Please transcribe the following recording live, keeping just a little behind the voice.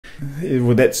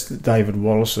Well, that's David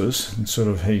Wallace's, and sort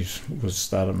of he was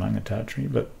started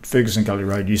Maungatautari, but Ferguson Gully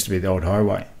Road used to be the old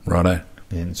highway. Righto.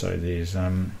 And so there's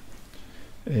and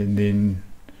then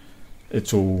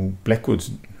it's all Blackwoods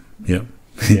Yep.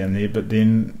 down there. But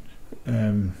then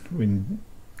when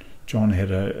John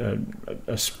had a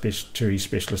tree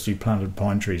specialist who planted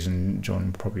pine trees, and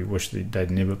John probably wished that they'd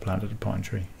never planted a pine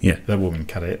tree. Yeah. They've all been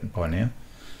cut out by now.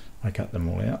 I cut them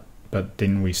all out. But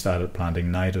then we started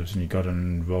planting natives, and he got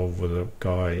involved with a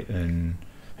guy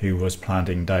who was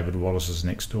planting David Wallace's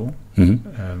next door,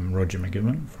 Roger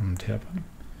McGibbon from Taupo.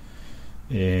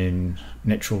 And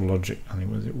Natural Logic, I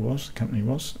think the company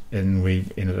was, and we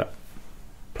ended up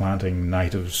planting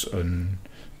natives and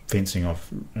fencing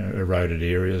off eroded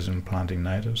areas and planting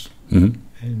natives,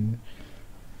 and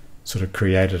sort of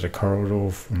created a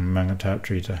corridor from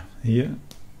Maungatautari to here,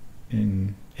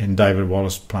 and David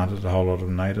Wallace planted a whole lot of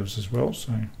natives as well.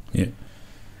 So yeah,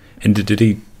 and did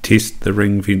he test the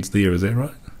ring fence there? Is that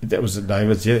right? That was at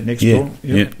David's, next door.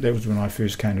 Yeah, that was when I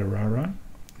first came to Raroa,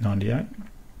 98.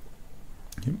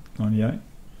 Yep,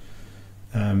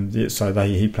 98. So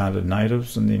he planted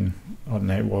natives, and then I don't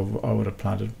know. Well, I would have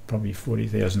planted probably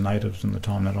 40,000 natives in the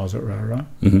time that I was at Raroa,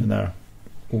 and they're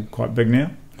all quite big now.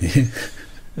 Yeah,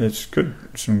 it's good,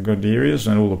 some good areas,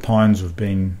 and all the pines have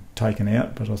been taken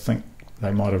out, but I think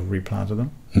they might have replanted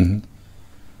them.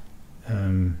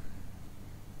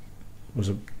 It was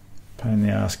a pain in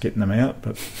the ass getting them out,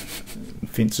 but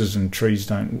fences and trees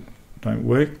don't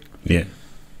work. Yeah.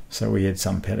 So we had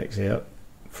some paddocks out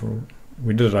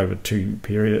we did it over 2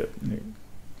 period.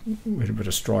 We had a bit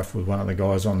of strife with one of the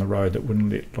guys on the road that wouldn't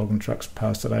let logging trucks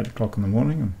past at 8 o'clock in the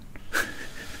morning,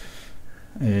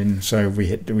 and so we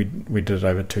did it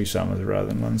over 2 summers rather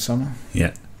than 1 summer.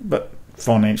 Yeah. But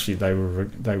financially they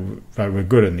were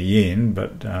good in the end,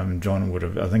 but John would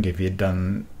have, I think if he had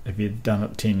done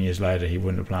it 10 years later, he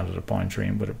wouldn't have planted a pine tree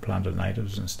and would have planted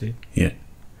natives instead. Yeah.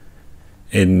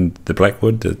 And the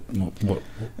blackwood, what?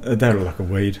 They were like a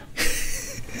weed.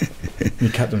 You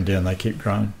cut them down, they keep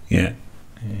growing. Yeah.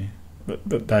 Yeah.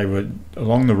 But they were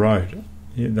along the road.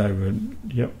 Yeah, they were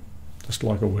just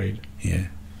like a weed. Yeah.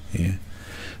 Yeah.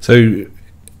 So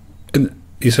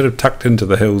you sort of tucked into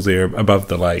the hills there above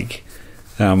the lake.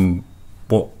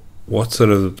 What sort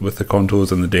of, with the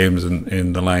contours and the dams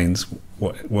and the lanes,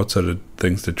 what sort of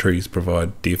things do trees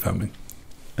provide deer farming?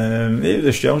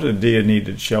 The shelter. Deer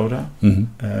needed shelter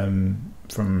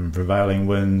from prevailing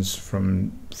winds,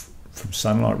 from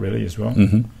sunlight really as well.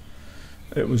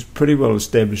 It was pretty well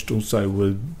established also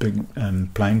with big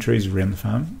plane trees around the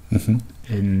farm,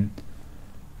 and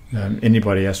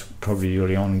anybody else probably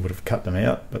early on would have cut them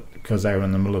out, but because they were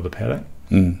in the middle of the paddock,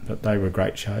 but they were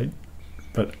great shade.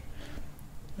 But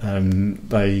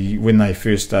when they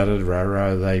first started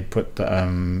Raroa, they put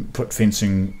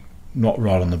fencing not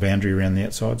right on the boundary around the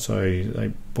outside, so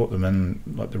they put them in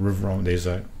like the river. There's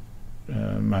a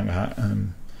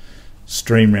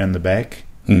stream around the back,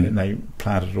 and they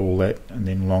planted all that, and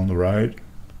then along the road,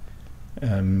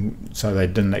 so they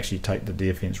didn't actually take the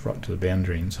deer fence right to the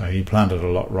boundary, and so he planted a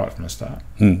lot right from the start.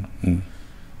 Bit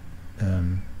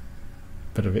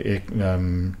of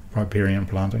riparian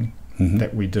planting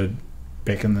that we did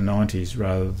back in the 90s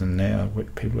rather than now,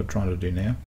 what people are trying to do now.